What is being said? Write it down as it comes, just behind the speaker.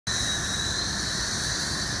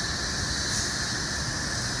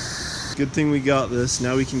Good thing we got this.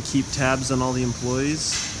 Now we can keep tabs on all the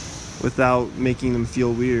employees without making them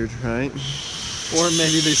feel weird, right? Or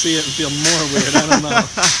maybe they see it and feel more weird, I don't know.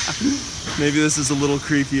 Maybe this is a little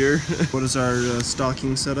creepier. What is our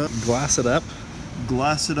stocking setup? Glass it up.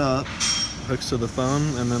 Glass it up. Hooks to the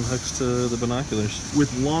phone and then hooks to the binoculars.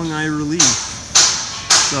 With long eye relief.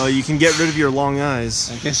 So you can get rid of your long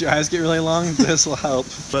eyes. In case your eyes get really long, this will help.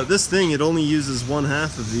 But this thing, it only uses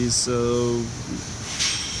 1/2 of these, so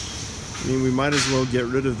I mean, we might as well get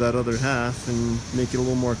rid of that other half and make it a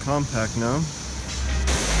little more compact now.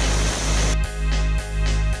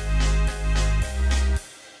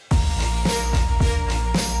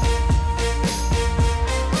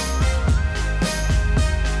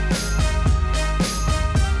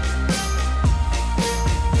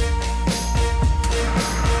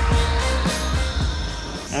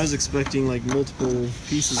 I was expecting like multiple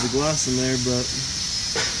pieces of glass in there, but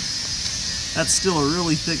that's still a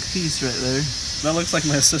really thick piece right there. That looks like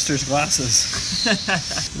my sister's glasses.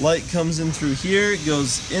 Light comes in through here, it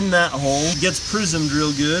goes in that hole, gets prismed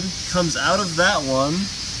real good, comes out of that one,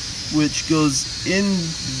 which goes in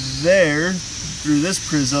there through this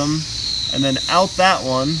prism, and then out that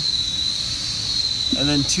one, and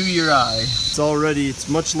then to your eye. It's all ready. It's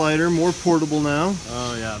much lighter, more portable now.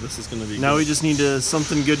 Oh yeah, this is going to be Now good. we just need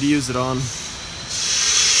something good to use it on.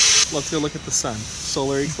 Let's go look at the sun.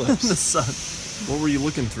 Solar eclipse. The sun. What were you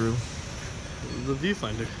looking through? The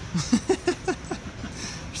viewfinder.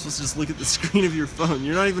 You're supposed to just look at the screen of your phone.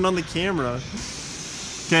 You're not even on the camera.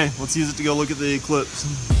 Okay, let's use it to go look at the eclipse.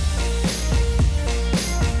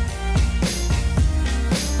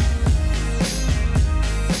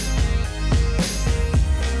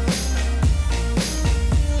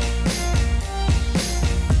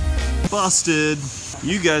 Busted.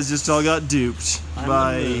 You guys just all got duped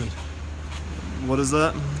by... What is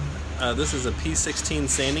that? This is a P16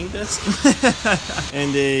 sanding disc.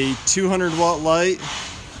 And a 200 watt light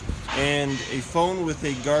and a phone with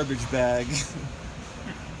a garbage bag.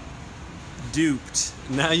 Duped.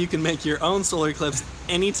 Now you can make your own solar eclipse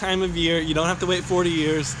any time of year. You don't have to wait 40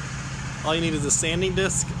 years. All you need is a sanding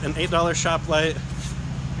disc, an $8 shop light,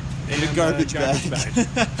 and a garbage bag.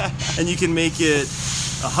 And you can make it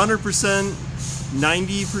 100%,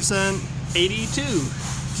 90%, 82.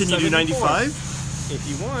 Can you do 95? If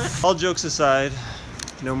you want. All jokes aside,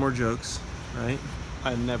 no more jokes, right?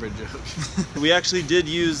 I never joke. We actually did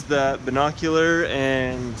use that binocular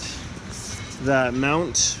and that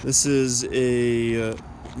mount. This is a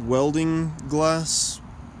welding glass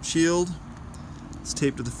shield. It's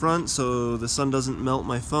taped to the front so the sun doesn't melt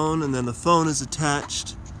my phone, and then the phone is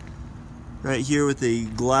attached right here with a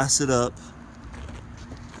glass it up.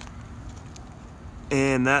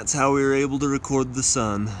 And that's how we were able to record the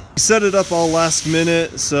sun. We set it up all last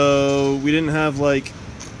minute, so we didn't have like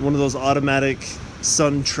one of those automatic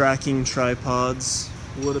sun tracking tripods.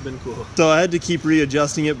 Would have been cool. So I had to keep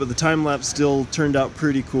readjusting it, but the time lapse still turned out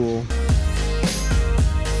pretty cool.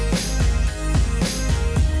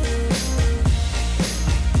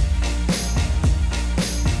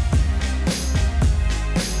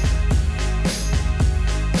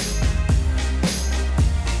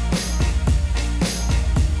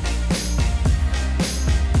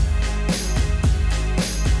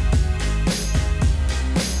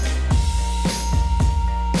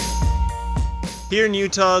 Here in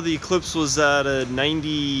Utah, the eclipse was at a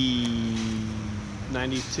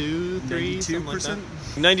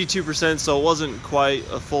 92%, so it wasn't quite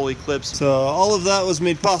a full eclipse. So all of that was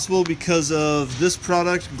made possible because of this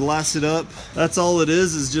product, Glass It Up. That's all it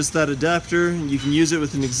is just that adapter. You can use it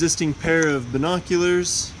with an existing pair of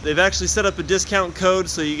binoculars. They've actually set up a discount code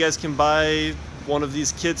so you guys can buy one of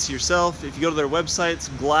these kits yourself. If you go to their website, it's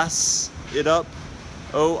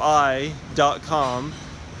glassitupoi.com.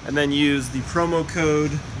 and then use the promo code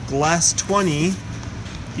GLASS20,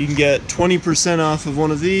 you can get 20% off of one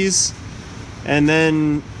of these, and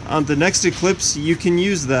then on the next eclipse you can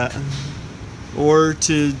use that, or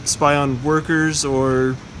to spy on workers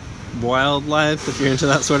or wildlife if you're into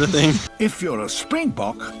that sort of thing. If you're a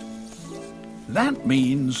springbok, that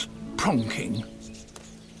means pronking.